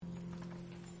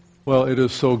Well, it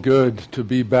is so good to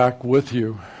be back with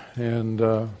you, and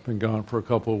been gone for a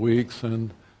couple of weeks,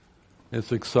 and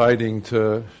it's exciting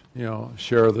to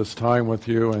share this time with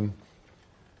you and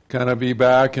kind of be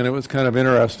back. And it was kind of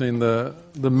interesting. The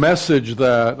message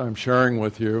that I'm sharing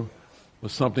with you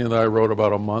was something that I wrote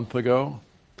about a month ago,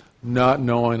 not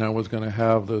knowing I was going to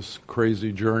have this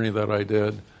crazy journey that I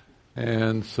did,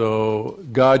 and so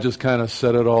God just kind of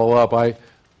set it all up.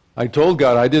 I told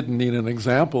God I didn't need an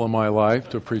example in my life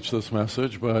to preach this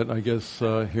message, but I guess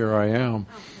here I am.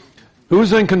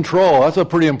 Who's in control? That's a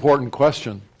pretty important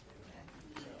question.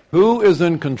 Who is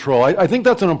in control? I think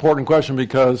that's an important question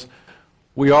because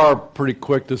we are pretty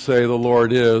quick to say the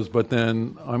Lord is, but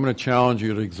then I'm going to challenge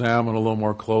you to examine a little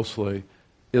more closely,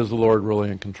 is the Lord really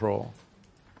in control?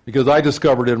 Because I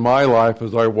discovered in my life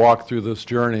as I walked through this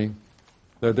journey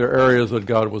that there are areas that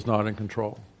God was not in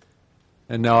control.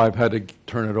 And now I've had to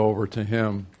turn it over to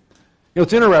Him.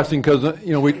 It's interesting because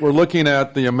we're looking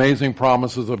at the amazing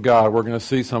promises of God. We're going to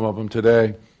see some of them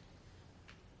today.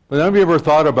 But have you ever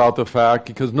thought about the fact,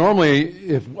 because normally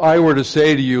if I were to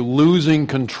say to you, losing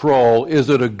control, is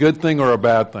it a good thing or a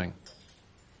bad thing?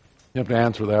 You have to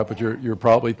answer that, but you're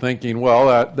probably thinking,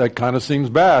 well, that kind of seems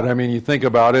bad. I mean, you think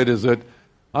about it, is it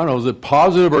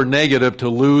positive or negative to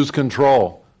lose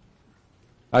control?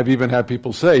 I've even had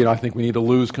people say, I think we need to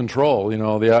lose control. And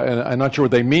I'm not sure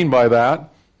what they mean by that.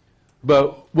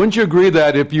 But wouldn't you agree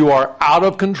that if you are out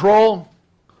of control,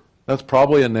 that's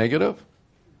probably a negative?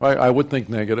 Right? I would think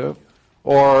negative.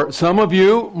 Or some of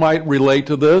you might relate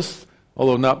to this,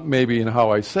 although not maybe in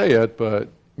how I say it, but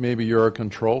maybe you're a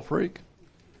control freak.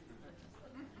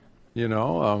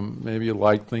 Maybe you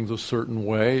like things a certain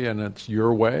way and it's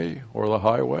your way or the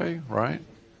highway, right?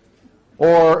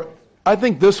 Or I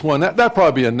think this one, that'd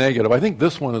probably be a negative. I think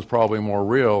this one is probably more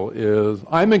real, is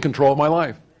I'm in control of my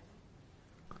life.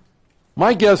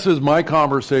 My guess is my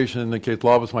conversation indicates a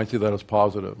lot of us might see that as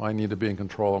positive. I need to be in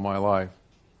control of my life.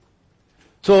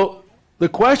 So the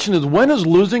question is, when is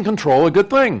losing control a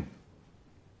good thing?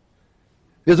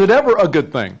 Is it ever a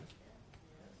good thing?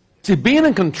 See, being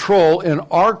in control in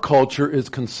our culture is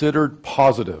considered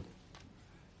positive.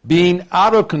 Being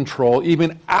out of control,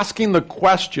 even asking the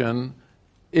question,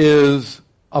 is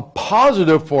a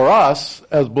positive for us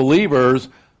as believers,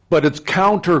 but it's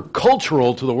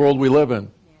countercultural to the world we live in.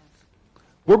 Yeah.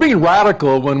 We're being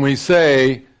radical when we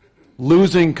say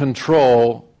losing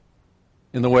control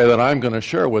in the way that I'm going to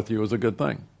share with you is a good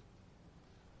thing.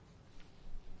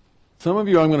 Some of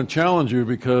you, I'm going to challenge you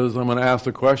because I'm going to ask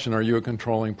the question, are you a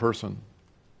controlling person?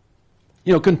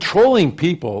 Controlling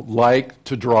people like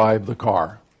to drive the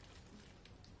car.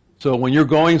 So when you're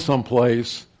going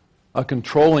someplace, a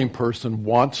controlling person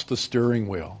wants the steering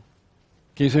wheel.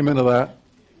 Can you say amen to that?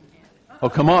 Oh,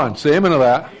 come on, say amen to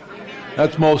that.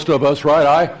 That's most of us,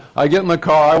 right? I get in the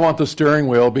car, I want the steering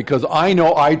wheel because I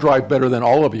know I drive better than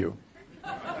all of you.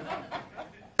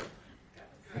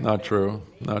 Not true,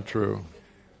 not true.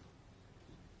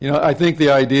 I think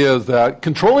the idea is that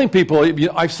controlling people,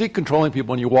 I see controlling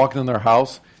people when you walk in their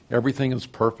house, everything is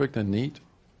perfect and neat.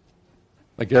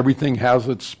 Like everything has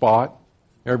its spot.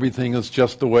 Everything is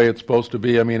just the way it's supposed to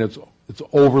be. I mean, it's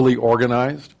overly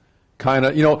organized. Kind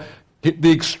of,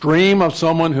 the extreme of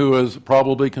someone who is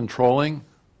probably controlling,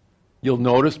 you'll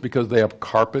notice because they have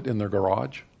carpet in their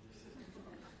garage.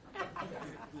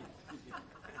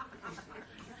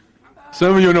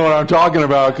 Some of you know what I'm talking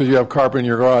about because you have carpet in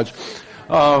your garage.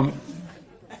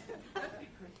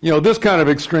 This kind of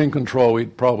extreme control,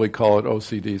 we'd probably call it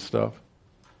OCD stuff.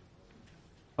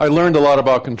 I learned a lot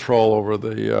about control over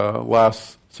the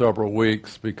last several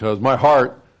weeks because my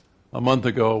heart a month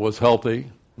ago was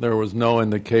healthy. There was no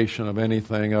indication of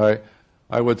anything. I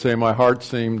would say my heart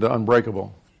seemed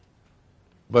unbreakable.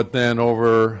 But then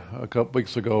over a couple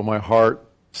weeks ago, my heart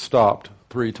stopped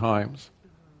 3 times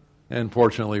and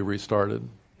fortunately restarted.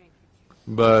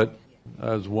 But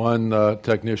as one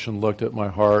technician looked at my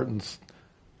heart and a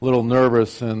little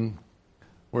nervous and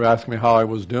were asking me how I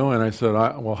was doing. I said,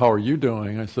 well, how are you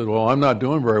doing? I said, well, I'm not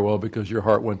doing very well because your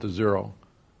heart went to 0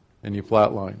 and you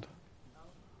flatlined.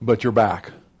 But you're back.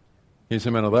 Can you say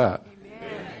amen to that?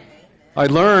 Amen. I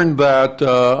learned that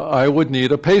I would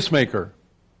need a pacemaker.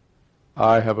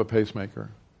 I have a pacemaker.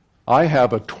 I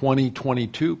have a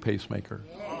 2022 pacemaker.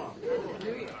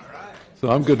 So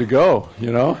I'm good to go,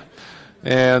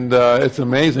 And it's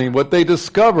amazing. What they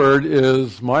discovered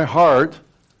is my heart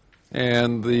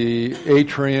and the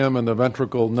atrium and the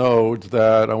ventricle nodes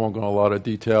that, I won't go into a lot of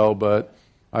detail, but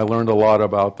I learned a lot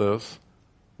about this.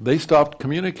 They stopped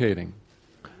communicating.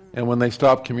 And when they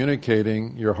stop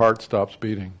communicating, your heart stops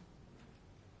beating.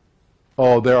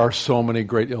 Oh, there are so many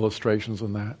great illustrations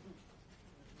in that.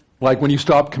 Like when you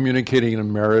stop communicating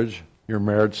in marriage, your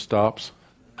marriage stops.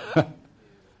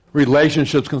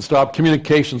 Relationships can stop.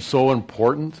 Communication's so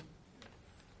important.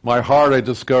 My heart, I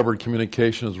discovered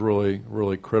communication is really,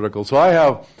 really critical. So I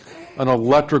have an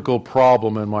electrical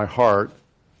problem in my heart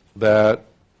that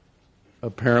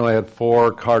apparently I had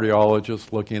 4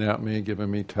 cardiologists looking at me, giving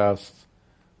me tests.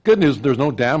 Good news, there's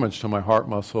no damage to my heart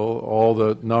muscle. All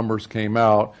the numbers came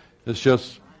out. It's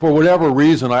just, for whatever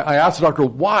reason, I asked the doctor,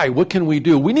 why? What can we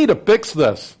do? We need to fix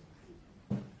this.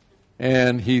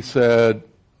 And he said,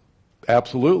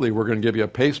 absolutely, we're going to give you a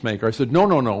pacemaker. I said,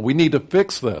 no, we need to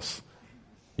fix this.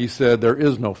 He said, there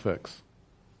is no fix.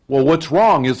 Well, what's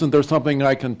wrong? Isn't there something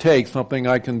I can take, something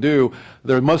I can do?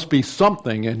 There must be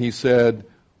something. And he said,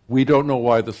 we don't know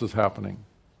why this is happening.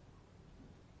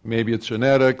 Maybe it's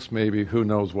genetics, maybe who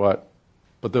knows what.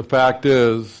 But the fact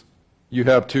is, you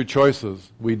have 2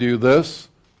 choices. We do this,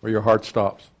 or your heart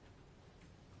stops.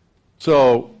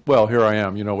 So, well, here I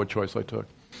am. You know what choice I took.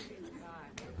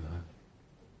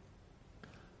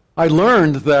 I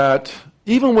learned that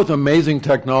even with amazing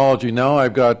technology, now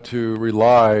I've got to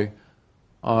rely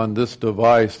on this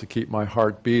device to keep my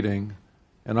heart beating,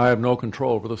 and I have no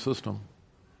control over the system.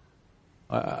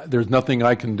 There's nothing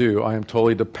I can do. I am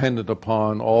totally dependent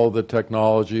upon all the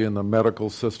technology and the medical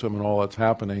system and all that's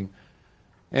happening.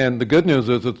 And the good news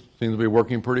is it seems to be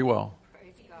working pretty well.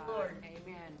 Praise God.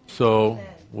 Amen. So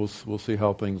we'll see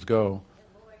how things go.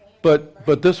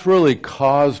 But this really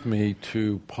caused me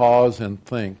to pause and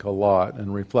think a lot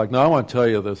and reflect. Now I want to tell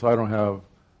you this.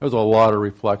 There's a lot of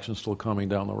reflection still coming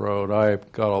down the road.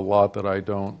 I've got a lot that I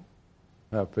don't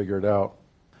have figured out.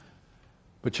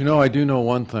 But I do know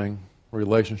one thing.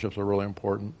 Relationships are really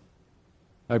important.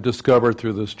 I've discovered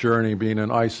through this journey, being in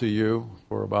ICU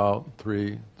for about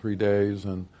three days,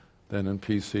 and then in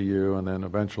PCU, and then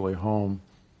eventually home,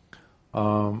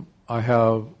 I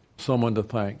have someone to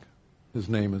thank. His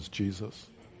name is Jesus.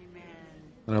 Amen.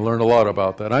 And I learned a lot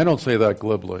about that. I don't say that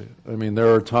glibly. I mean,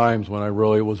 there are times when I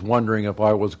really was wondering if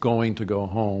I was going to go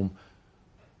home,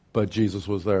 but Jesus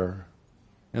was there.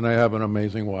 And I have an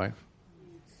amazing wife.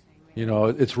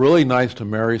 It's really nice to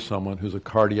marry someone who's a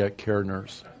cardiac care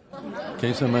nurse. Can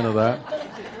you say amen to that?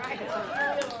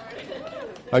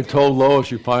 I told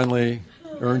Lois, you finally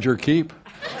earned your keep.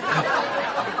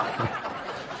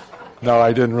 No,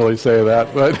 I didn't really say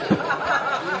that, but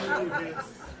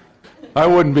I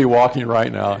wouldn't be walking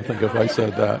right now, I think, if I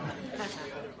said that.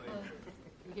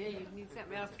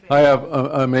 I have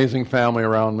an amazing family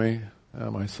around me.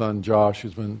 My son Josh,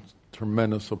 who's been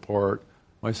tremendous support.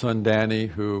 My son Danny,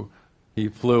 he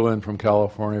flew in from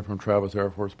California, from Travis Air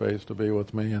Force Base to be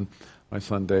with me, and my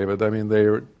son David. I mean, they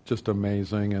were just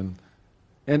amazing.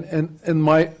 And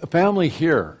my family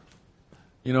here,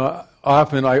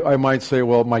 often I might say,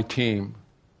 well, my team.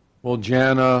 Well,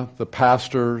 Jana, the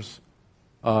pastors,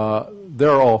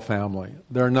 they're all family.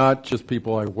 They're not just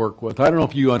people I work with. I don't know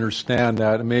if you understand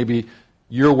that, and maybe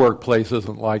your workplace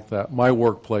isn't like that. My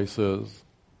workplace is.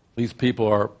 These people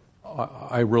are,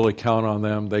 I really count on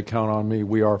them. They count on me.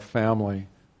 We are family.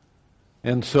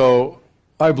 And so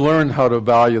I've learned how to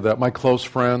value that. My close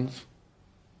friends,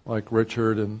 like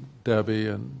Richard and Debbie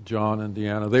and John and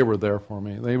Deanna, they were there for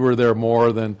me. They were there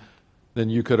more than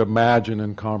you could imagine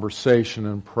in conversation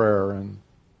and prayer. And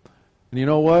you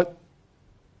know what?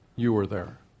 You were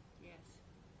there. Yes.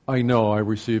 I know I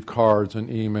received cards and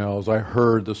emails. I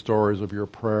heard the stories of your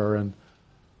prayer. And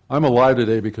I'm alive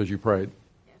today because you prayed.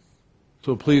 Yes.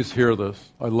 So please hear this.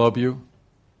 I love you.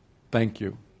 Thank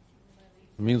you.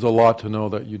 It means a lot to know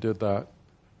that you did that.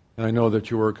 And I know that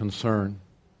you were concerned.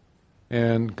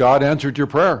 And God answered your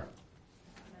prayer.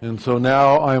 And so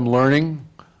now I'm learning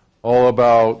all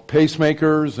about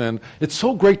pacemakers. And it's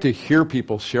so great to hear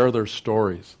people share their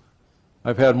stories.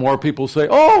 I've had more people say,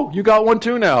 oh, you got one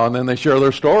too now. And then they share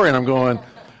their story. And I'm going,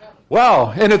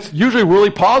 wow. And it's usually really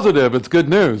positive. It's good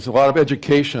news. A lot of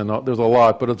education. There's a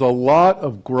lot. But it's a lot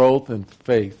of growth in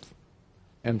faith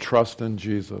and trust in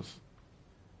Jesus.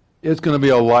 It's going to be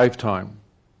a lifetime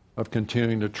of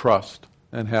continuing to trust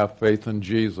and have faith in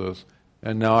Jesus.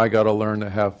 And now I got to learn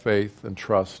to have faith and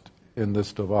trust in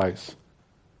this device.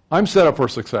 I'm set up for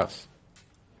success.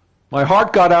 My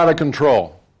heart got out of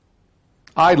control.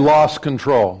 I lost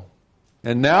control.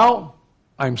 And now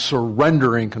I'm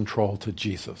surrendering control to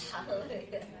Jesus.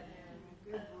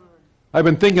 I've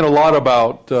been thinking a lot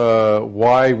about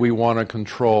why we want to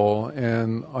control,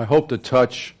 and I hope to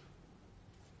touch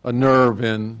a nerve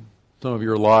in some of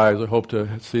your lives. I hope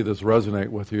to see this resonate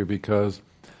with you, because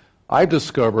I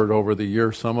discovered over the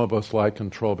years some of us like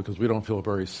control because we don't feel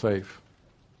very safe.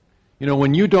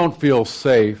 When you don't feel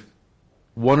safe,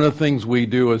 one of the things we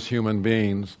do as human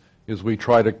beings is we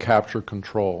try to capture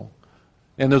control.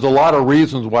 And there's a lot of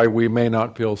reasons why we may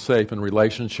not feel safe in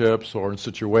relationships or in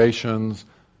situations.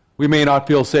 We may not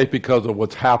feel safe because of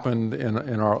what's happened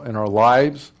in our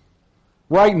lives.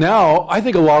 Right now, I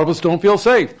think a lot of us don't feel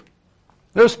safe.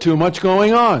 There's too much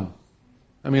going on.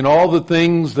 I mean, all the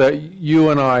things that you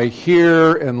and I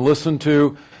hear and listen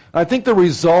to, I think the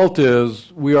result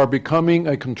is we are becoming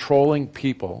a controlling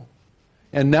people.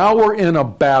 And now we're in a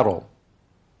battle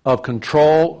of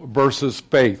control versus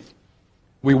faith.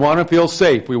 We want to feel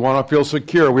safe. We want to feel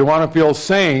secure. We want to feel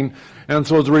sane. And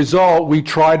so as a result, we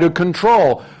try to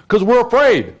control because we're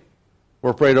afraid.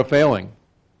 We're afraid of failing.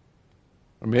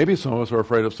 Or maybe some of us are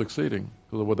afraid of succeeding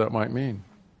because of what that might mean.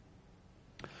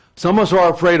 Some of us are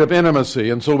afraid of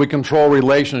intimacy, and so we control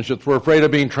relationships. We're afraid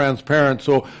of being transparent,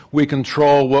 so we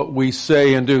control what we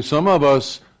say and do. Some of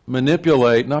us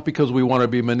manipulate, not because we want to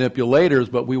be manipulators,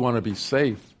 but we want to be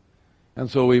safe. And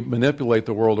so we manipulate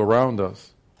the world around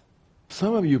us.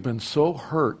 Some of you have been so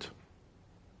hurt,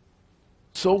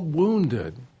 so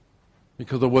wounded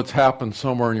because of what's happened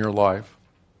somewhere in your life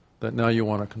that now you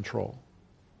want to control.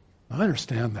 I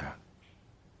understand that.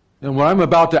 And what I'm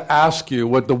about to ask you,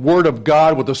 what the Word of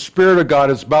God, what the Spirit of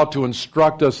God is about to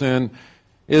instruct us in,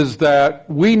 is that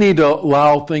we need to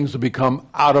allow things to become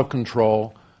out of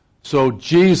control so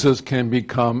Jesus can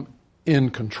become in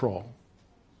control.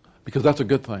 Because that's a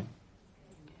good thing.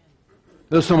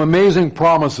 There's some amazing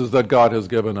promises that God has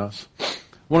given us.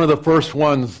 One of the first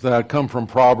ones that come from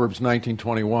Proverbs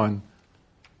 19:21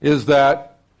 is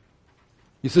that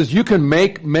he says, you can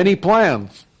make many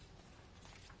plans.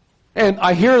 And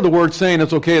I hear the word saying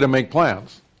it's okay to make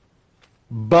plans.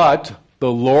 But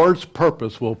the Lord's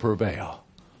purpose will prevail.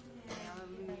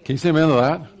 Can you say amen to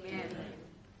that?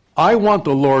 I want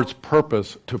the Lord's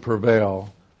purpose to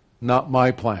prevail, not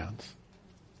my plans.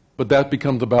 But that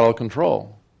becomes a battle of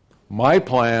control. My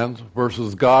plans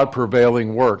versus God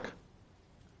prevailing work.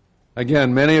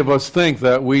 Again, many of us think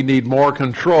that we need more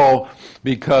control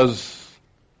because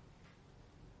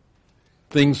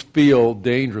things feel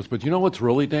dangerous. But you know what's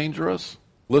really dangerous?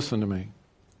 Listen to me.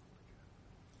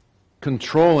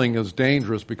 Controlling is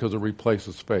dangerous because it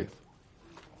replaces faith.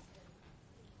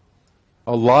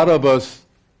 A lot of us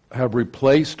have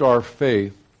replaced our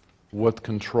faith with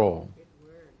control.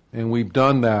 And we've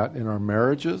done that in our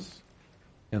marriages,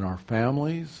 in our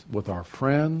families, with our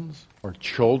friends, our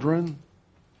children.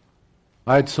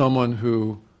 I had someone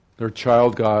who their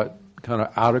child got kind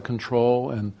of out of control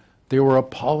and they were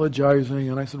apologizing,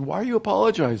 and I said, why are you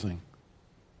apologizing?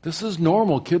 This is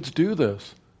normal. Kids do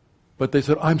this. But they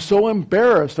said, I'm so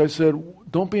embarrassed. I said,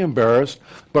 don't be embarrassed.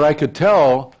 But I could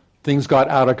tell things got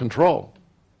out of control.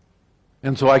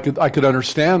 And so I could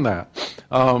understand that.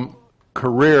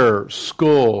 Career,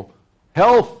 school,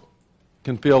 health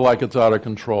can feel like it's out of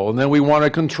control. And then we want to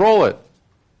control it.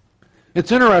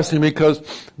 It's interesting because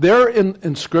there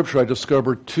in Scripture I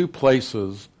discovered two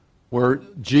places where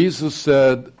Jesus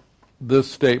said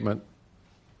this statement,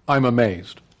 I'm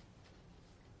amazed.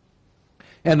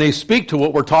 And they speak to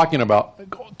what we're talking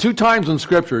about. 2 times in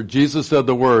Scripture, Jesus said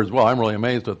the words, well, I'm really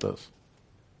amazed at this.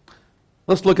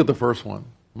 Let's look at the first one.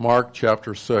 Mark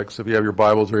chapter 6. If you have your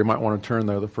Bibles there, you might want to turn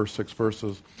there, the first 6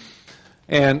 verses.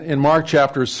 And in Mark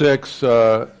chapter 6,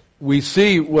 we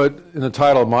see what in the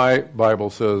title of my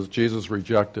Bible says, Jesus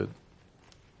rejected.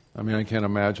 I mean, I can't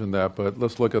imagine that, but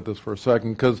let's look at this for a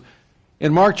second, because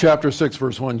in Mark chapter 6,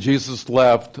 verse 1, Jesus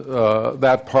left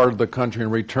that part of the country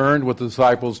and returned with the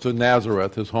disciples to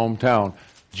Nazareth, his hometown.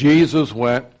 Jesus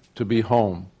went to be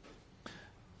home.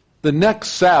 The next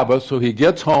Sabbath, so he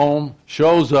gets home,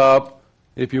 shows up,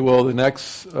 if you will, the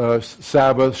next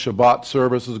Sabbath, Shabbat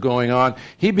service is going on.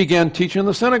 He began teaching in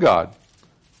the synagogue.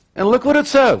 And look what it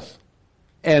says.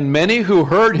 And many who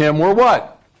heard him were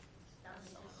what?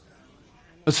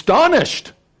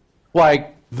 Astonished.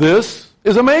 Like, this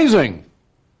is amazing.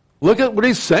 Look at what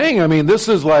he's saying. I mean, this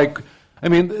is like,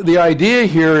 the idea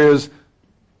here is,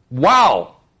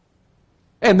 wow.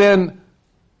 And then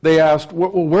they asked, well,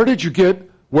 where did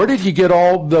he get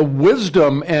all the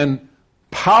wisdom and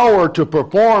power to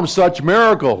perform such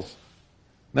miracles?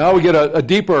 Now we get a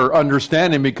deeper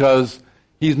understanding because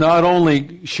he's not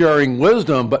only sharing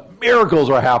wisdom, but miracles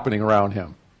are happening around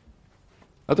him.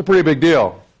 That's a pretty big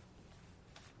deal.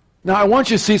 Now I want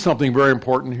you to see something very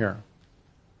important here,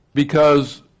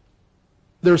 because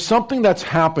there's something that's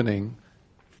happening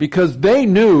because they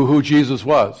knew who Jesus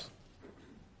was.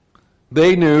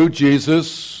 They knew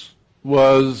Jesus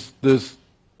was this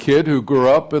kid who grew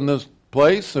up in this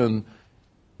place, and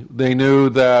they knew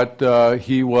that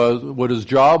he was, what his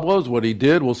job was, what he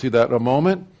did. We'll see that in a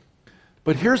moment.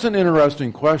 But here's an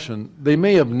interesting question. They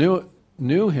may have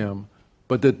knew him,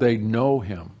 but did they know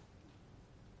him?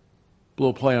 A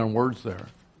little play on words there.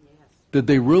 Did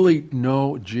they really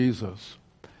know Jesus?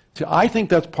 See, I think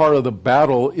that's part of the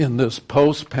battle in this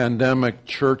post-pandemic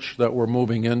church that we're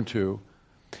moving into,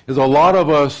 is a lot of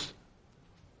us,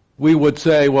 we would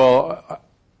say, well,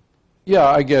 yeah,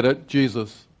 I get it,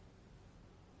 Jesus.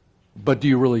 But do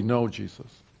you really know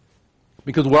Jesus?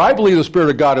 Because what I believe the Spirit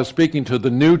of God is speaking to the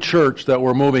new church that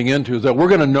we're moving into is that we're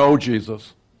going to know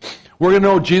Jesus. We're going to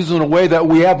know Jesus in a way that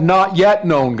we have not yet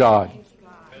known God.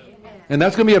 And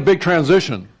that's going to be a big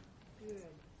transition.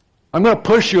 I'm going to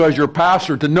push you as your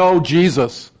pastor to know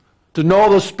Jesus, to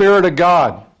know the Spirit of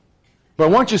God. But I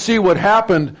want you to see what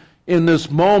happened in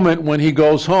this moment when he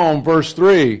goes home, verse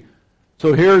 3.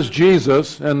 So here's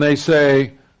Jesus, and they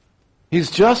say,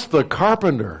 he's just the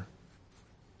carpenter.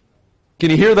 Can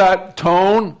you hear that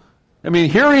tone? I mean,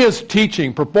 here he is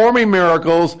teaching, performing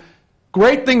miracles.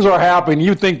 Great things are happening.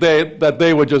 You think that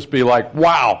they would just be like,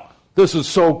 wow, this is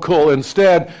so cool.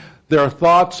 Instead, their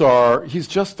thoughts are, he's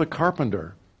just the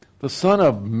carpenter. The son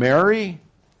of Mary,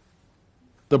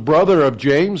 the brother of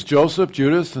James, Joseph,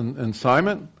 Judas, and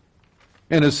Simon.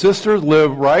 And his sisters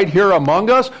live right here among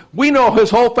us. We know his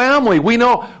whole family. We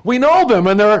know them,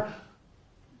 and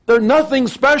they're nothing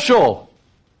special.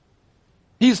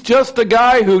 He's just a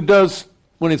guy who does,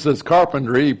 when he says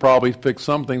carpentry, he probably fixed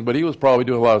something, but he was probably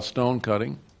doing a lot of stone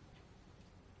cutting.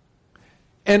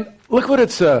 And look what it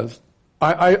says.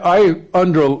 I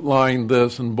underlined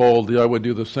this in bold. I would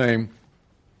do the same.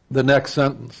 The next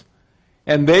sentence.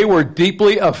 And they were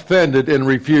deeply offended and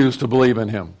refused to believe in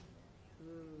him.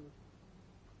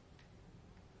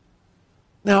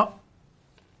 Now,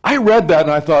 I read that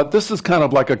and I thought, this is kind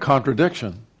of like a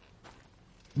contradiction.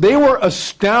 They were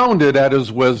astounded at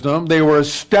his wisdom. They were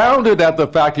astounded at the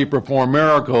fact he performed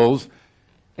miracles.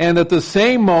 And at the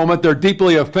same moment, they're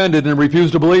deeply offended and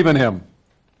refuse to believe in him.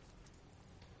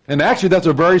 And actually, that's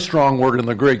a very strong word in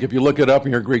the Greek. If you look it up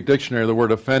in your Greek dictionary, the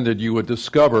word offended, you would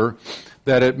discover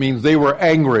that it means they were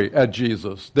angry at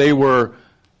Jesus. They were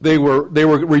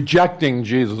rejecting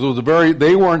Jesus. It was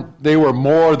they were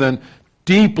more than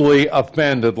deeply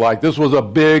offended. Like this was a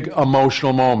big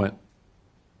emotional moment.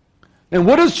 And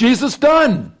what has Jesus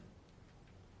done?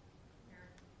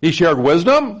 He shared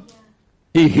wisdom.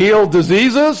 He healed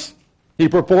diseases. He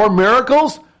performed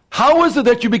miracles. How is it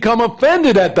that you become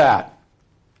offended at that?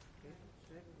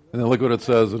 And then look what it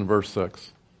says in verse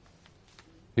 6.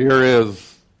 Here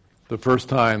is the first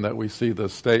time that we see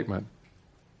this statement.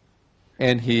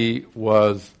 And he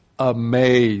was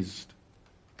amazed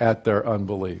at their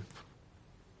unbelief.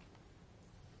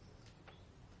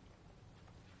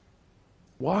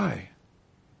 Why?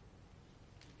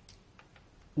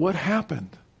 What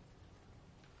happened?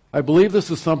 I believe this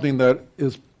is something that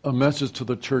is a message to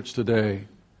the church today.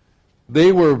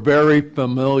 They were very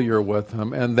familiar with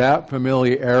him, and that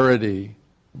familiarity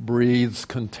breeds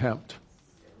contempt.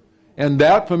 And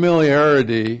that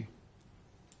familiarity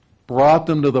brought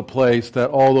them to the place that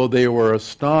although they were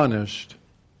astonished,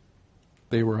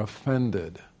 they were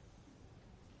offended.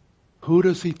 Who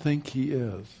does he think he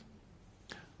is?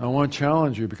 I want to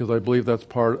challenge you because I believe that's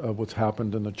part of what's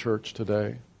happened in the church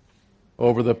today.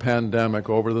 Over the pandemic,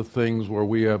 over the things where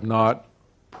we have not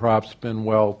perhaps been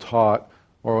well taught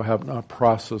or have not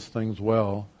processed things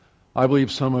well. I believe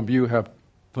some of you have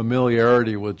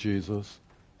familiarity with Jesus,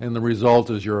 and the result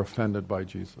is you're offended by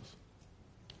Jesus.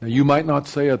 Now, you might not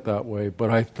say it that way, but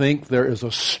I think there is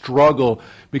a struggle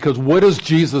because what has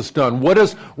Jesus done? What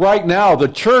is, right now, the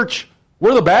church,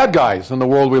 we're the bad guys in the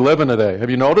world we live in today. Have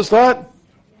you noticed that?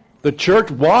 The church,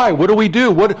 why? What do we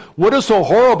do? What is so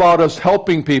horrible about us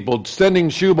helping people, sending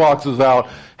shoeboxes out,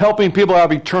 helping people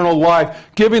have eternal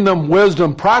life, giving them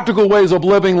wisdom, practical ways of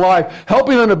living life,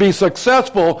 helping them to be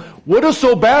successful? What is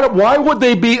so bad? Why would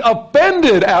they be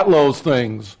offended at those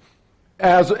things?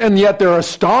 And yet they're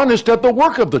astonished at the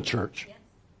work of the church.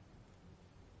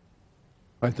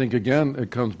 I think, again, it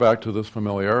comes back to this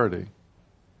familiarity.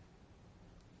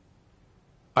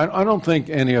 I don't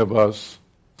think any of us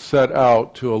set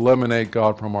out to eliminate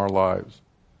God from our lives.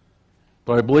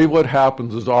 But I believe what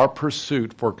happens is our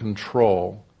pursuit for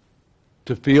control,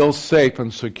 to feel safe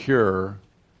and secure,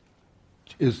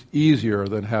 is easier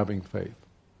than having faith.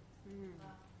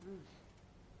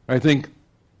 I think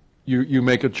you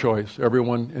make a choice.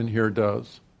 Everyone in here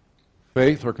does.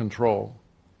 Faith or control.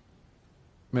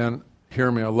 Man,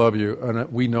 hear me, I love you,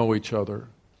 and we know each other.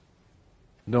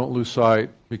 Don't lose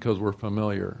sight because we're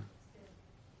familiar.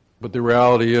 But the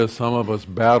reality is some of us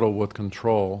battle with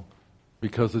control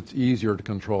because it's easier to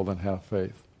control than have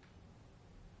faith.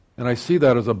 And I see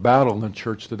that as a battle in the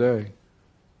church today.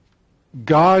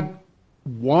 God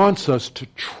wants us to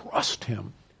trust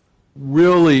him.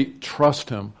 really trust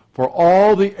Him for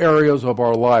all the areas of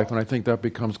our life. And I think that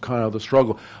becomes kind of the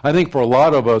struggle. I think for a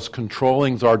lot of us,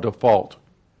 controlling's our default.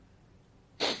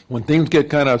 When things get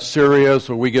kind of serious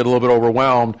or we get a little bit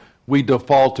overwhelmed, we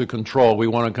default to control. We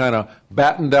want to kind of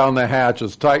batten down the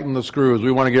hatches, tighten the screws.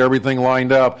 We want to get everything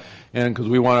lined up, and because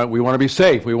we want to be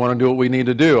safe. We want to do what we need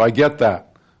to do. I get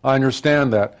that. I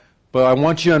understand that. But I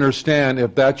want you to understand,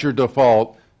 if that's your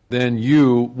default, then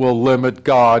you will limit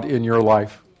God in your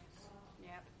life.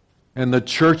 Yep. And the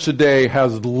church today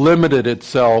has limited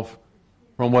itself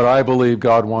from what I believe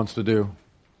God wants to do.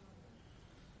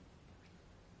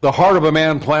 The heart of a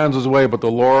man plans his way, but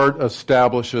the Lord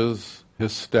establishes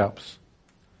his steps.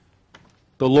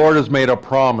 The Lord has made a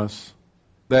promise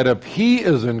that if He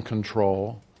is in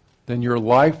control, then your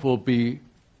life will be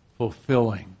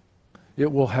fulfilling.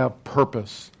 It will have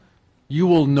purpose. You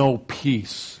will know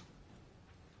peace.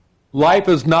 Life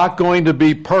is not going to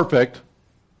be perfect,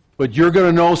 but you're going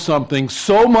to know something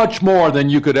so much more than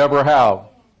you could ever have.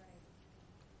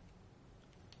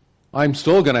 I'm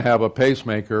still going to have a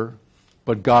pacemaker,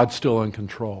 but God's still in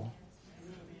control.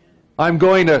 I'm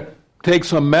going to take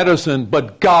some medicine,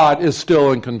 but God is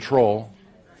still in control.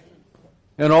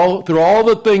 And through all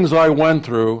the things I went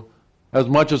through, as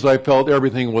much as I felt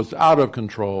everything was out of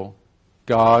control,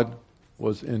 God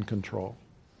was in control.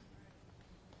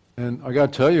 And I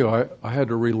got to tell you, I had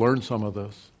to relearn some of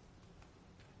this.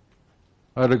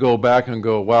 I had to go back and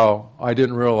go, wow, I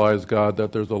didn't realize, God,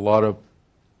 that there's a lot of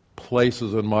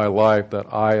places in my life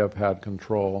that I have had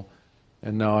control,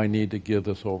 and now I need to give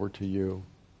this over to you.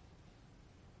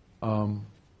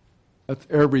 That's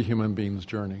every human being's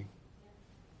journey.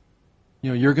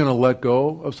 You're going to let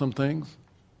go of some things,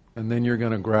 and then you're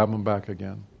going to grab them back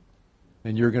again.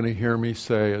 And you're going to hear me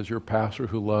say, as your pastor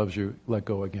who loves you, let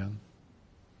go again.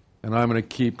 And I'm going to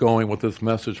keep going with this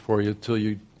message for you till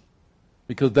you,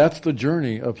 because that's the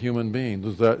journey of human beings,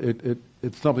 is that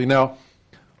it's something. Now,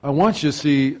 I want you to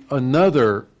see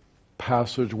another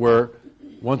passage where,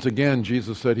 once again,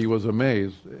 Jesus said He was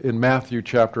amazed. In Matthew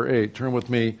chapter 8. Turn with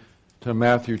me to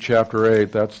Matthew chapter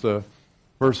 8. That's the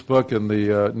first book in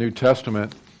the New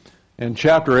Testament. And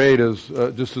chapter 8 is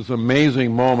just this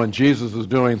amazing moment. Jesus is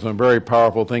doing some very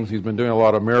powerful things. He's been doing a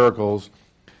lot of miracles.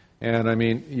 And, I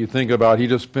mean, you think about, He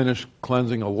just finished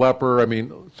cleansing a leper. I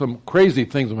mean, some crazy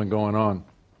things have been going on.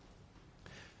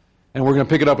 And we're going to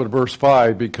pick it up at verse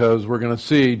 5 because we're going to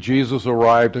see Jesus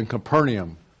arrived in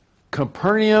Capernaum.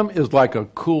 Capernaum is like a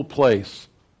cool place.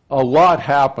 A lot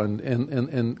happened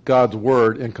in God's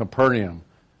Word in Capernaum.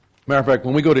 Matter of fact,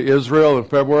 when we go to Israel in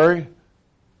February,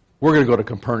 we're going to go to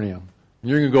Capernaum.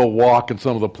 You're going to go walk in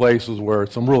some of the places where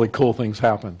some really cool things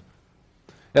happened.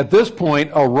 At this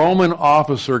point, a Roman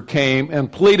officer came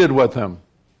and pleaded with him.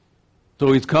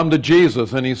 So he's come to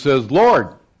Jesus and he says,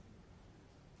 Lord,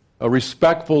 a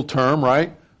respectful term,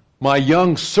 right? My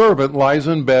young servant lies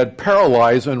in bed,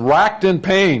 paralyzed and racked in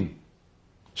pain.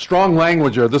 Strong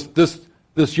language there.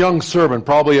 This young servant,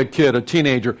 probably a kid, a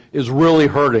teenager, is really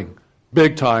hurting,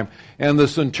 big time. And the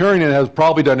centurion has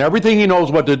probably done everything he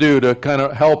knows what to do to kind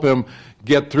of help him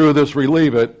get through this,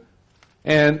 relieve it.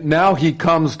 And now he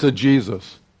comes to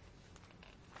Jesus.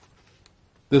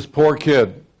 This poor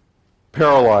kid,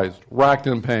 paralyzed, racked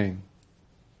in pain.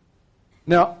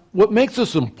 Now, what makes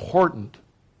this important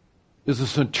is the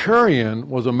centurion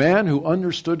was a man who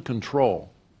understood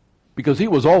control, because he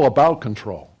was all about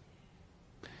control.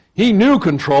 He knew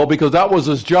control because that was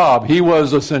his job. He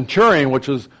was a centurion, which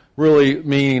is really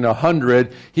meaning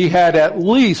 100. He had at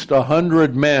least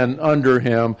 100 men under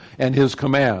him and his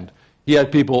command. He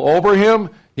had people over him.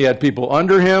 He had people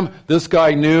under him. This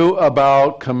guy knew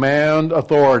about command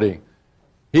authority.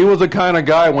 He was the kind of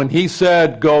guy, when he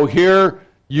said, go here,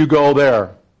 you go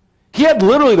there. He had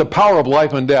literally the power of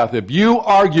life and death. If you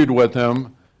argued with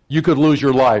him, you could lose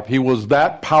your life. He was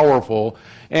that powerful.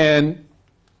 And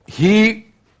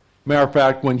matter of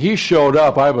fact, when he showed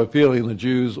up, I have a feeling the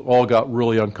Jews all got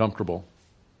really uncomfortable.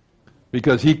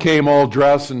 Because he came all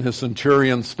dressed in his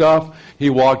centurion stuff. He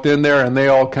walked in there and they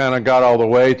all kind of got out of the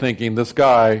way thinking this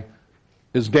guy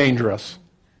is dangerous.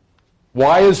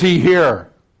 Why is he here?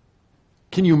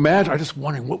 Can you imagine? I'm just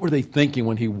wondering, what were they thinking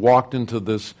when he walked into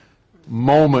this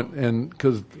moment? And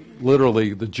because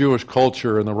literally the Jewish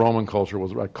culture and the Roman culture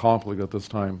was at conflict at this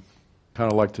time,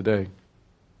 kind of like today.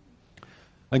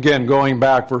 Again, going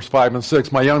back, verse 5 and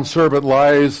 6, my young servant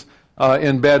lies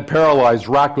in bed, paralyzed,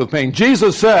 racked with pain.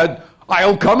 Jesus said,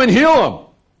 I'll come and heal him.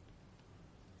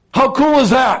 How cool is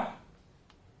that?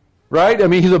 Right? I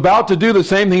mean, he's about to do the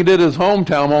same thing he did in his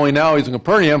hometown, only now he's in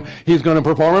Capernaum. He's going to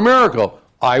perform a miracle.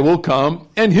 I will come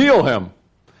and heal him.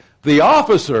 The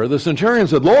officer, the centurion,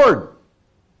 said, Lord,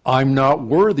 I'm not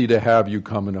worthy to have you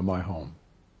come into my home.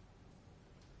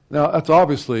 Now, that's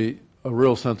obviously a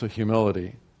real sense of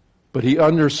humility. But he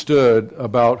understood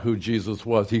about who Jesus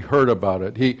was. He heard about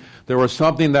it. There was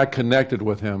something that connected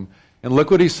with him. And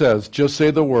look what he says. Just say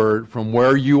the word, from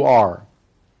where you are,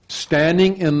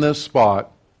 standing in this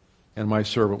spot, and my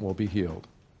servant will be healed.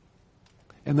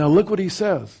 And now look what he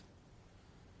says.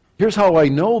 Here's how I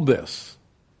know this.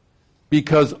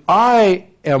 Because I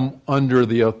am under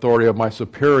the authority of my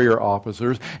superior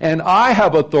officers, and I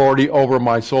have authority over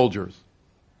my soldiers.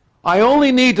 I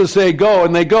only need to say go,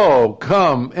 and they go,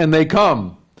 come, and they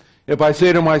come. If I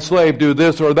say to my slave, do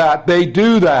this or that, they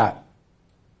do that.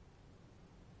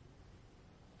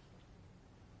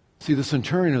 See, the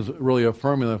centurion is really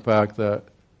affirming the fact that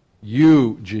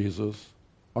you, Jesus,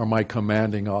 are my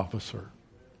commanding officer.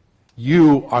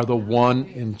 You are the one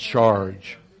in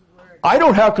charge. I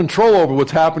don't have control over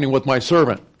what's happening with my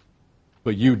servant,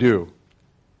 but you do.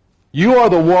 You are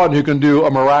the one who can do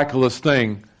a miraculous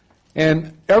thing.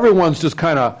 And everyone's just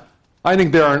kind of, I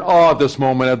think they're in awe at this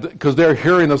moment because they're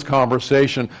hearing this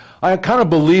conversation. I kind of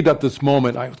believed at this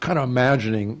moment, I was kind of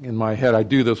imagining in my head, I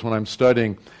do this when I'm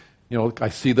studying, I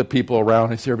see the people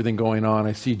around, I see everything going on,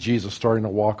 I see Jesus starting to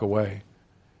walk away.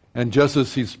 And just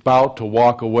as he's about to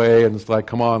walk away and it's like,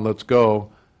 come on, let's go,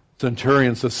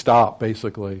 centurion says, stop,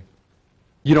 basically.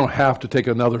 You don't have to take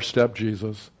another step,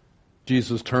 Jesus.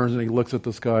 Jesus turns and he looks at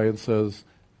this guy and says,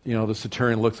 the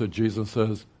centurion looks at Jesus and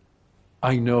says,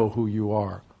 I know who you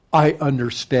are. I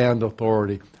understand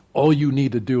authority. All you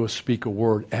need to do is speak a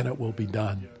word and it will be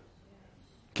done.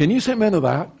 Can you say amen to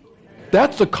that?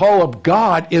 That's the call of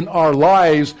God in our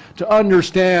lives to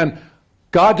understand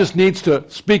God just needs to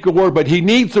speak a word, but he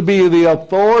needs to be the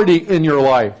authority in your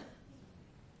life.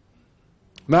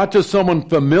 Not just someone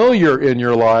familiar in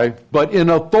your life, but in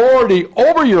authority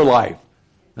over your life.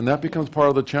 And that becomes part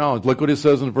of the challenge. Look what it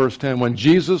says in verse 10. When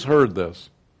Jesus heard this,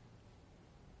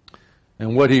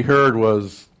 and what he heard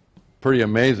was pretty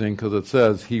amazing because it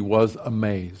says he was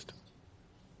amazed.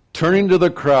 Turning to the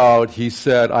crowd, he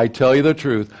said, I tell you the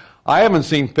truth, I haven't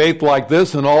seen faith like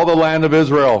this in all the land of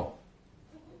Israel.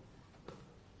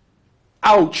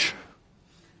 Ouch.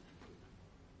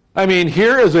 I mean,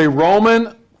 here is a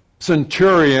Roman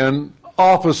centurion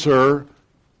officer,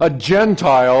 a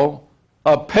Gentile,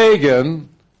 a pagan,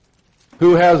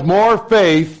 who has more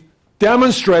faith,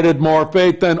 demonstrated more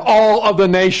faith than all of the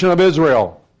nation of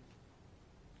Israel.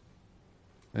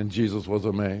 And Jesus was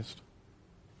amazed.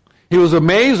 He was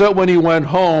amazed that when he went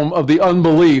home of the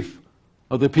unbelief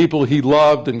of the people he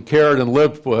loved and cared and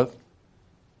lived with.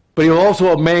 But he was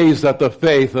also amazed at the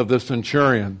faith of the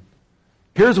centurion.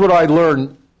 Here's what I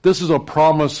learned. This is a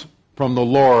promise from the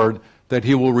Lord that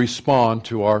he will respond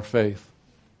to our faith.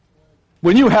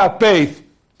 When you have faith,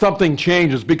 something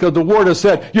changes because the Word has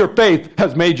said, your faith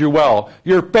has made you well.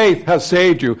 Your faith has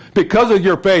saved you. Because of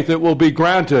your faith, it will be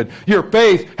granted. Your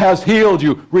faith has healed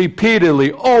you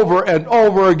repeatedly, over and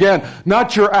over again.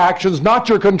 Not your actions, not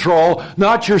your control,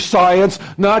 not your science,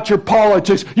 not your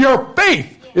politics. Your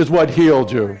faith is what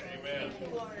healed you. Amen.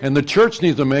 And the church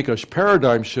needs to make a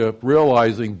paradigm shift,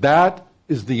 realizing that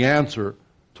is the answer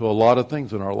to a lot of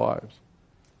things in our lives.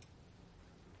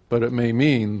 But it may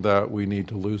mean that we need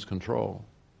to lose control.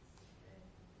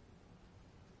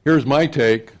 Here's my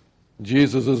take.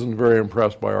 Jesus isn't very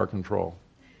impressed by our control.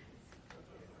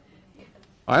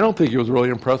 I don't think he was really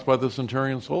impressed by the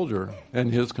centurion soldier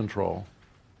and his control.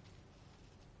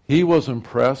 He was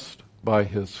impressed by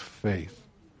his faith.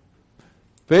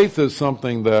 Faith is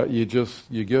something that you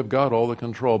give God all the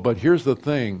control. But here's the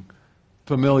thing.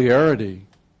 Familiarity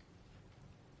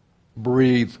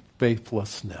breeds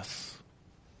faithlessness.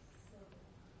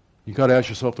 You've got to ask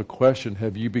yourself the question,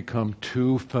 have you become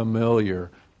too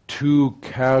familiar, too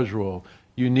casual?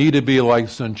 You need to be like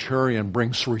centurion,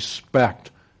 brings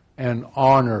respect and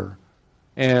honor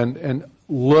and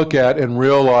look at and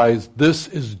realize this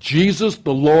is Jesus,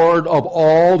 the Lord of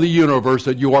all the universe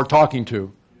that you are talking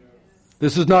to.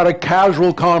 This is not a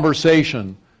casual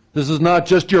conversation. This is not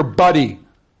just your buddy.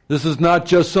 This is not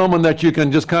just someone that you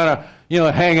can just kind of,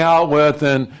 hang out with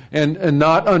and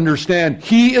not understand.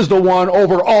 He is the one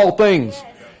over all things.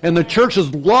 And the church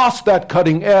has lost that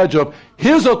cutting edge of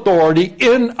his authority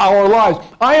in our lives.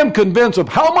 I am convinced of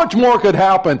how much more could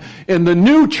happen in the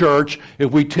new church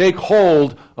if we take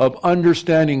hold of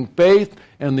understanding faith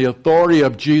and the authority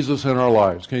of Jesus in our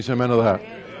lives. Can you say amen to that?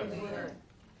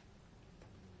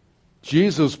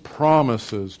 Jesus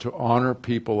promises to honor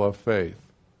people of faith.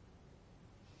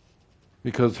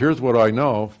 Because here's what I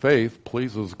know, faith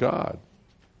pleases God.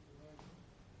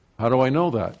 How do I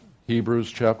know that?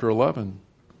 Hebrews chapter 11,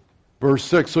 verse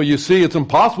 6. So you see, it's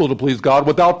impossible to please God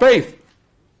without faith.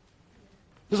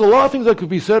 There's a lot of things that could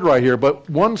be said right here, but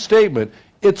one statement,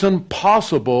 it's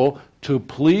impossible to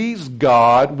please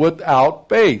God without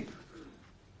faith.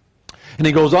 And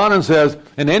he goes on and says,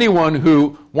 and anyone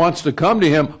who wants to come to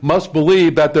him must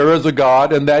believe that there is a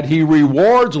God and that he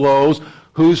rewards those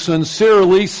who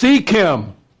sincerely seek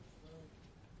him.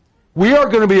 We are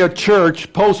going to be a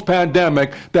church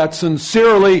post-pandemic that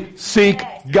sincerely seek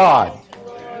God.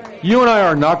 You and I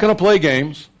are not going to play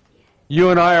games. You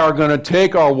and I are going to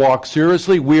take our walk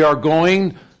seriously. We are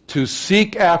going to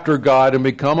seek after God and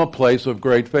become a place of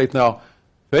great faith. Now,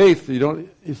 faith,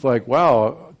 it's like,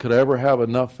 wow, could I ever have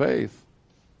enough faith?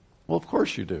 Well, of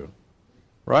course you do.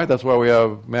 Right? That's why we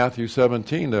have Matthew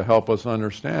 17 to help us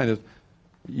understand.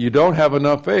 You don't have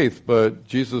enough faith, but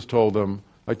Jesus told them,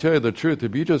 I tell you the truth,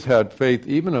 if you just had faith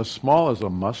even as small as a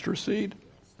mustard seed,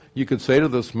 you could say to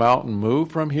this mountain,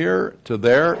 move from here to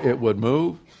there, it would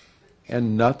move,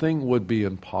 and nothing would be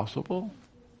impossible.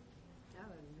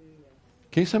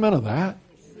 Can you say amen to that?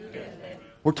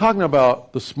 We're talking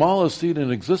about the smallest seed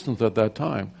in existence at that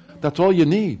time. That's all you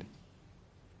need.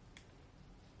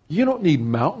 You don't need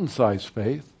mountain-sized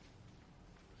faith.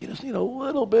 You just need a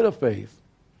little bit of faith.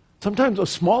 Sometimes a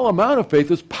small amount of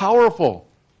faith is powerful.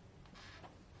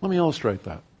 Let me illustrate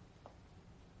that.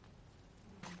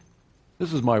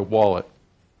 This is my wallet.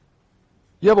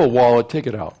 You have a wallet, take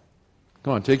it out.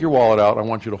 Come on, take your wallet out. I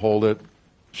want you to hold it.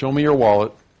 Show me your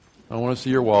wallet. I want to see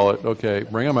your wallet. Okay,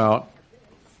 bring them out.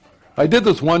 I did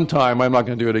this one time. I'm not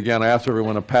going to do it again. I asked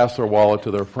everyone to pass their wallet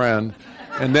to their friend,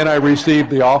 and then I received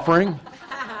the offering.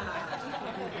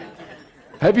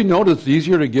 Have you noticed it's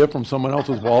easier to give from someone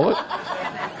else's wallet?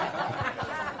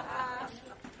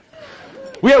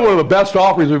 We had one of the best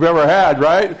offerings we've ever had,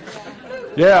 right?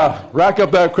 Yeah, rack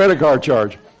up that credit card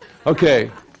charge.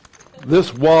 Okay,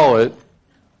 this wallet,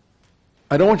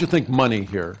 I don't want you to think money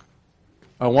here.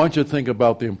 I want you to think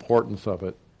about the importance of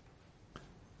it.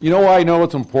 You know why I know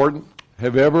it's important?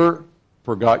 Have you ever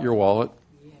forgot your wallet?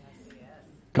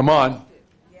 Come on.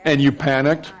 And you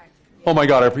panicked? Oh my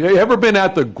God, have you ever been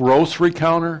at the grocery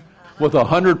counter with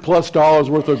 $100+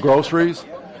 worth of groceries?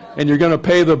 And you're going to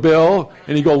pay the bill,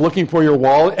 and you go looking for your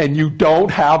wallet, and you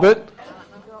don't have it?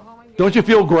 Don't you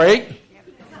feel great?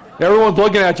 Everyone's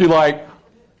looking at you like,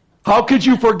 how could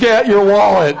you forget your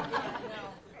wallet?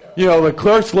 You know, the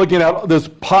clerk's looking at this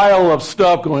pile of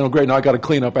stuff going, oh great, now I got to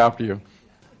clean up after you.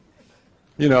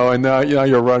 You know, and now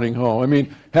you're running home. I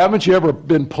mean, haven't you ever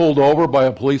been pulled over by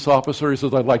a police officer? He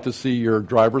says, I'd like to see your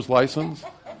driver's license.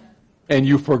 And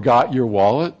you forgot your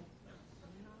wallet?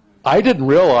 I didn't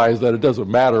realize that it doesn't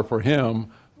matter for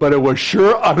him, but it was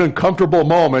sure an uncomfortable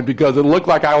moment because it looked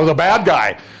like I was a bad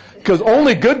guy. Because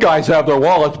only good guys have their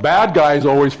wallets. Bad guys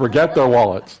always forget their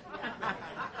wallets.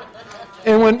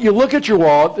 And when you look at your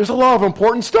wallet, there's a lot of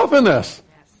important stuff in this.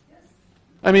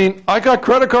 I mean, I got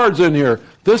credit cards in here.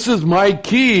 This is my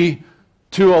key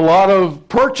to a lot of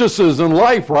purchases in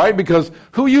life, right? Because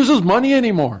who uses money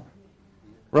anymore?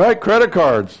 Right? Credit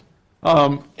cards.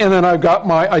 And then I've got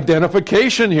my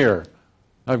identification here.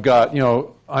 I've got,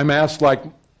 I'm asked, like,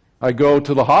 I go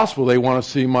to the hospital, they want to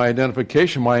see my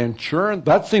identification, my insurance.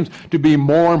 That seems to be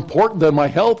more important than my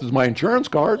health is my insurance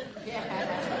card.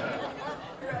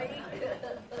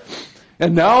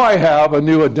 And now I have a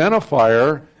new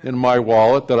identifier in my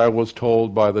wallet that I was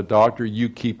told by the doctor, you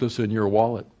keep this in your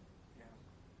wallet.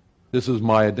 This is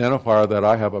my identifier that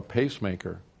I have a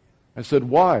pacemaker. I said,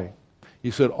 why? He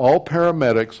said, all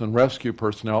paramedics and rescue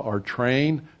personnel are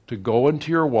trained to go into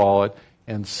your wallet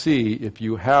and see if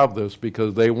you have this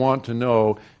because they want to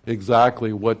know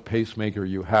exactly what pacemaker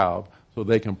you have so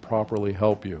they can properly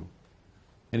help you.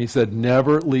 And he said,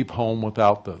 never leave home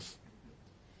without this.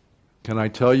 Can I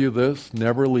tell you this?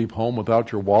 Never leave home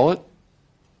without your wallet.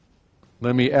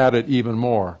 Let me add it even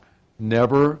more.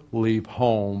 Never leave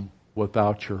home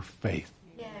without your faith.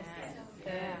 Yes.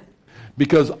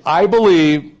 Because I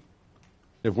believe,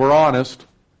 if we're honest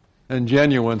and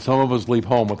genuine, some of us leave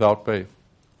home without faith.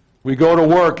 We go to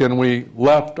work and we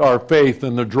left our faith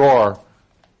in the drawer,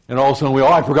 and all of a sudden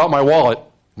I forgot my wallet,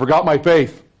 forgot my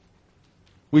faith.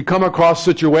 We come across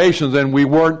situations and we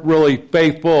weren't really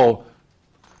faithful.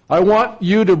 I want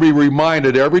you to be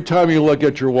reminded every time you look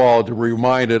at your wallet to be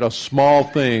reminded a small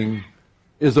thing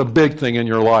is a big thing in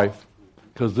your life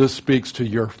because this speaks to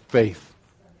your faith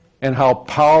and how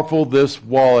powerful this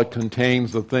wallet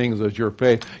contains the things as your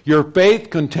faith. Your faith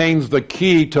contains the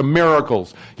key to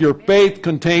miracles. Your faith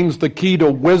contains the key to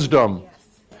wisdom.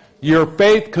 Your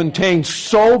faith contains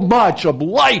so much of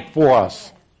life for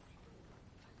us.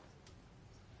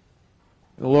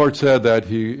 The Lord said that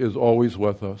He is always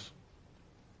with us.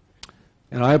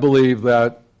 And I believe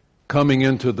that coming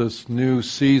into this new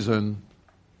season,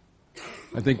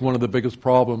 I think one of the biggest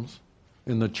problems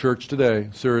in the church today,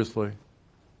 seriously,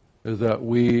 is that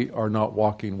we are not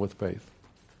walking with faith.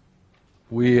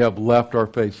 We have left our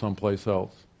faith someplace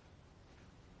else.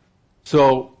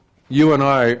 So you and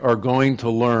I are going to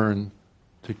learn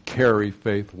to carry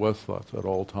faith with us at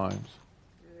all times.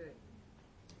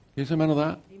 Can you say amen to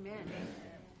that? Amen.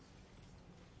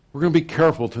 We're going to be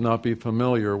careful to not be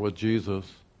familiar with Jesus,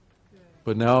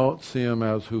 but now see him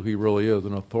as who he really is,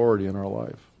 an authority in our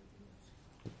life.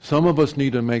 Some of us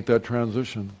need to make that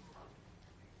transition.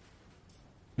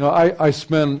 Now, I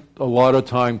spend a lot of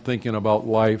time thinking about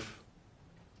life.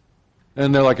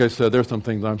 And then, like I said, there's some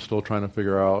things I'm still trying to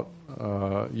figure out.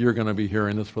 You're going to be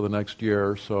hearing this for the next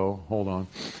year, so hold on.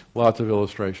 Lots of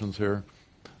illustrations here.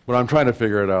 But I'm trying to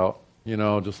figure it out,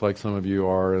 just like some of you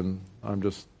are, and I'm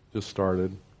just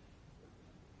started.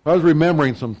 I was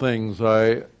remembering some things.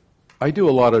 I do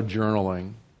a lot of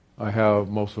journaling. I have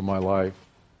most of my life.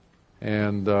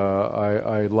 And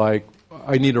I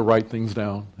need to write things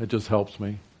down. It just helps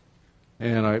me.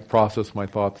 And I process my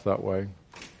thoughts that way.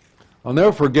 I'll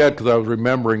never forget, because I was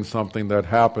remembering something that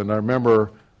happened. I remember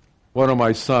one of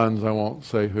my sons, I won't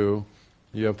say who.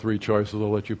 You have 3 choices. I'll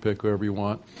let you pick whoever you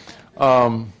want.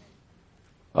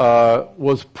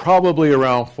 Was probably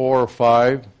around 4 or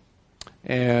 5.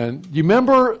 And you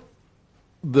remember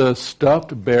the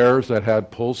stuffed bears that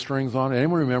had pull strings on it?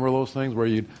 Anyone remember those things where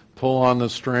you'd pull on the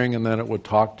string and then it would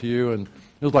talk to you? And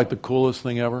it was like the coolest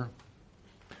thing ever.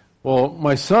 Well,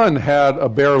 my son had a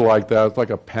bear like that. It's like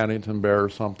a Paddington bear or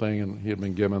something, and he had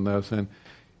been given this. And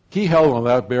he held on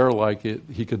that bear like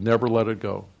he could never let it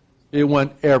go. It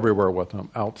went everywhere with him,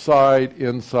 outside,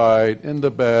 inside, in the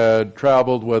bed,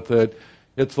 traveled with it.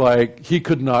 It's like he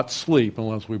could not sleep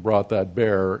unless we brought that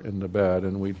bear into bed,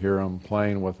 and we'd hear him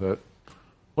playing with it.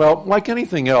 Well, like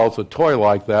anything else, a toy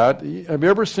like that, have you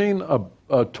ever seen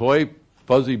a toy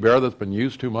fuzzy bear that's been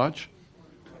used too much?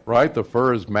 Right? The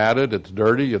fur is matted, it's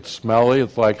dirty, it's smelly.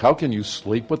 It's like, how can you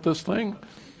sleep with this thing?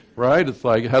 Right? It's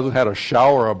like it hasn't had a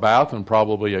shower or a bath in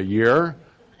probably a year.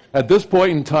 At this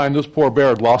point in time, this poor bear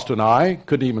had lost an eye,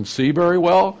 couldn't even see very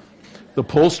well. The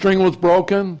pull string was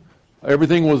broken.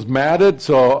 Everything was matted.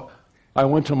 So I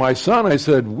went to my son. I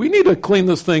said, we need to clean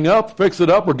this thing up, fix it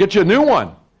up, or get you a new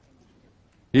one.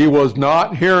 He was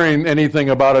not hearing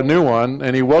anything about a new one,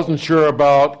 and he wasn't sure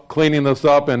about cleaning this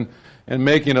up and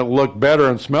making it look better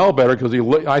and smell better, because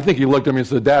I think he looked at me and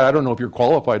said, Dad, I don't know if you're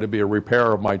qualified to be a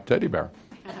repairer of my teddy bear.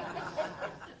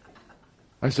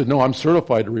 I said, no, I'm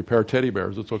certified to repair teddy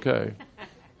bears. It's okay.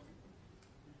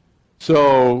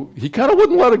 So he kind of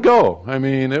wouldn't let it go. I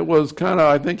mean, it was kind of,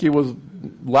 I think he was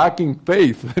lacking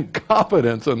faith and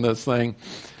confidence in this thing.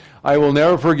 I will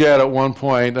never forget at one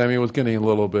point, it was getting a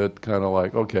little bit kind of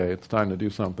like, okay, it's time to do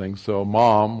something. So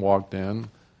Mom walked in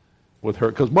with her,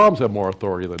 because moms have more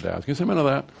authority than dads. Can you say amen to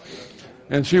that?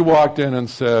 And she walked in and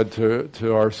said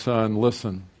to our son,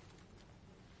 listen,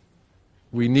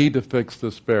 we need to fix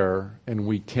this bear, and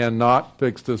we cannot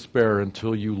fix this bear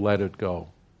until you let it go.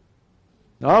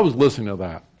 Now, I was listening to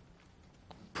that.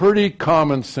 Pretty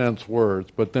common sense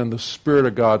words, but then the Spirit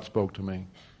of God spoke to me,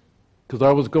 because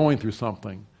I was going through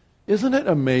something. Isn't it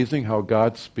amazing how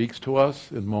God speaks to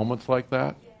us in moments like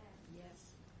that? Yes.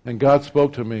 And God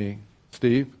spoke to me,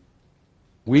 Steve,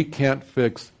 we can't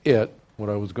fix it, what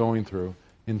I was going through,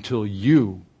 until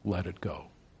you let it go.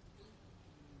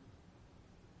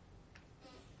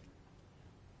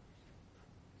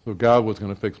 So God was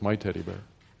going to fix my teddy bear,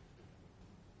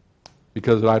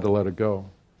 because I had to let it go.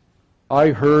 I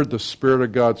heard the Spirit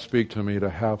of God speak to me to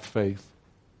have faith.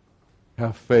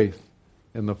 Have faith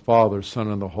in the Father, Son,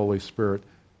 and the Holy Spirit,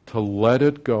 to let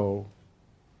it go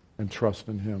and trust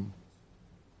in Him.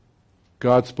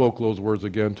 God spoke those words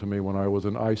again to me when I was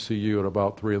in ICU at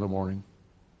about 3 in the morning,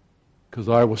 because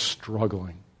I was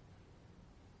struggling.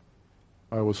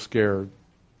 I was scared.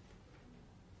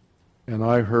 And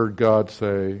I heard God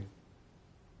say,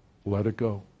 let it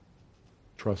go.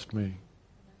 Trust me.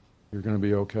 You're going to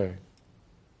be okay.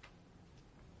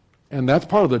 And that's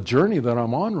part of the journey that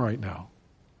I'm on right now.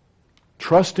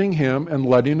 Trusting Him and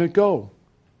letting it go.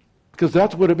 Because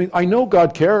that's what it means. I know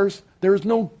God cares. There is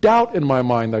no doubt in my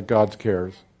mind that God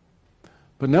cares.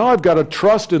 But now I've got to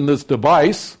trust in this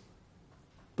device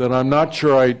that I'm not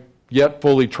sure I yet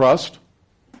fully trust.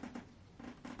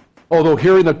 Although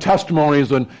hearing the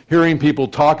testimonies and hearing people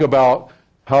talk about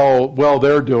how well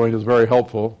they're doing is very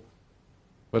helpful.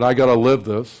 But I got to live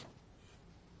this.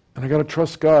 And I got to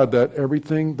trust God that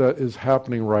everything that is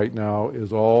happening right now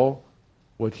is all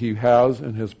what He has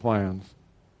in His plans.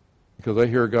 Because I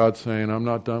hear God saying, I'm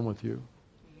not done with you.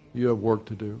 You have work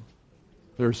to do.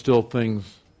 There are still things,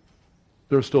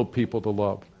 there are still people to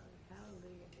love.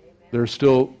 There's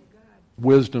still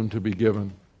wisdom to be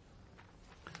given.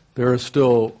 There is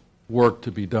still work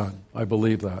to be done. I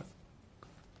believe that.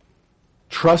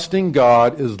 Trusting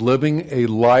God is living a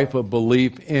life of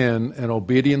belief in and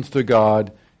obedience to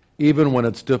God, even when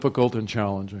it's difficult and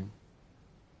challenging.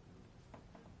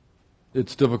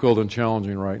 It's difficult and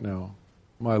challenging right now.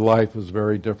 My life is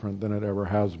very different than it ever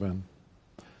has been.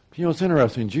 You know, it's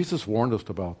interesting. Jesus warned us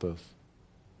about this.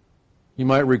 You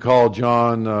might recall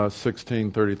John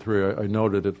 16:33. I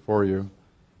noted it for you.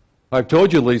 I've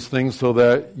told you these things so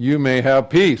that you may have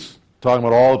peace. Talking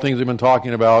about all the things we've been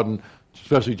talking about, and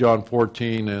especially John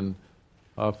 14 and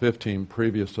 15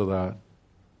 previous to that.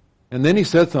 And then he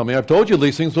said something. I've told you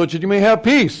these things so that you may have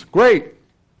peace. Great.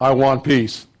 I want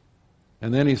peace.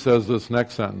 And then he says this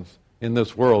next sentence. In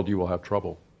this world you will have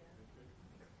trouble.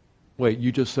 Wait,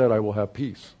 you just said I will have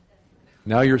peace.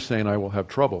 Now you're saying I will have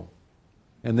trouble.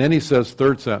 And then he says,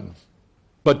 third sentence.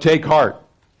 But take heart.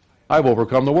 I've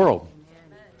overcome the world.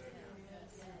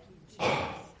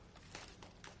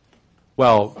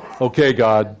 Well, okay,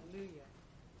 God,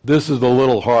 this is a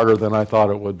little harder than I thought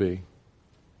it would be.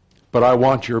 But I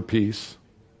want your peace.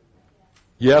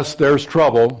 Yes, there's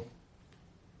trouble,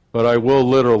 but I will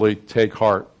literally take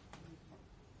heart.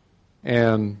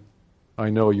 And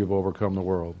I know you've overcome the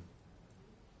world.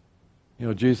 You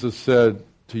know, Jesus said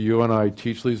to you and I,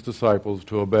 teach these disciples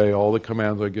to obey all the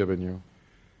commands I've given you,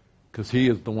 because he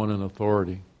is the one in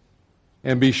authority.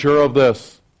 And be sure of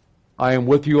this. I am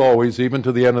with you always, even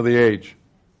to the end of the age.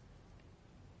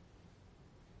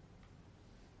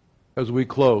 As we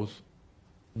close,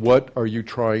 what are you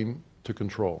trying to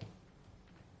control?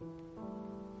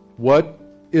 What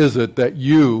is it that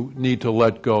you need to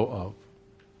let go of?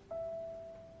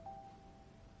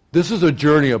 This is a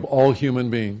journey of all human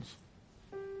beings.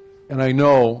 And I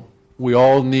know we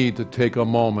all need to take a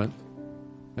moment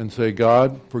and say,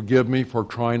 God, forgive me for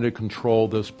trying to control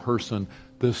this person,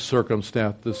 this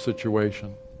circumstance, this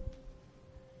situation.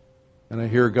 And I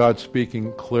hear God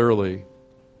speaking clearly.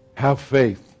 Have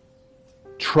faith.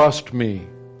 Trust me.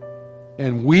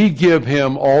 And we give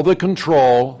him all the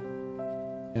control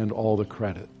and all the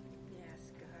credit.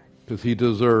 Because he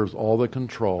deserves all the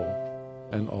control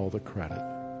and all the credit.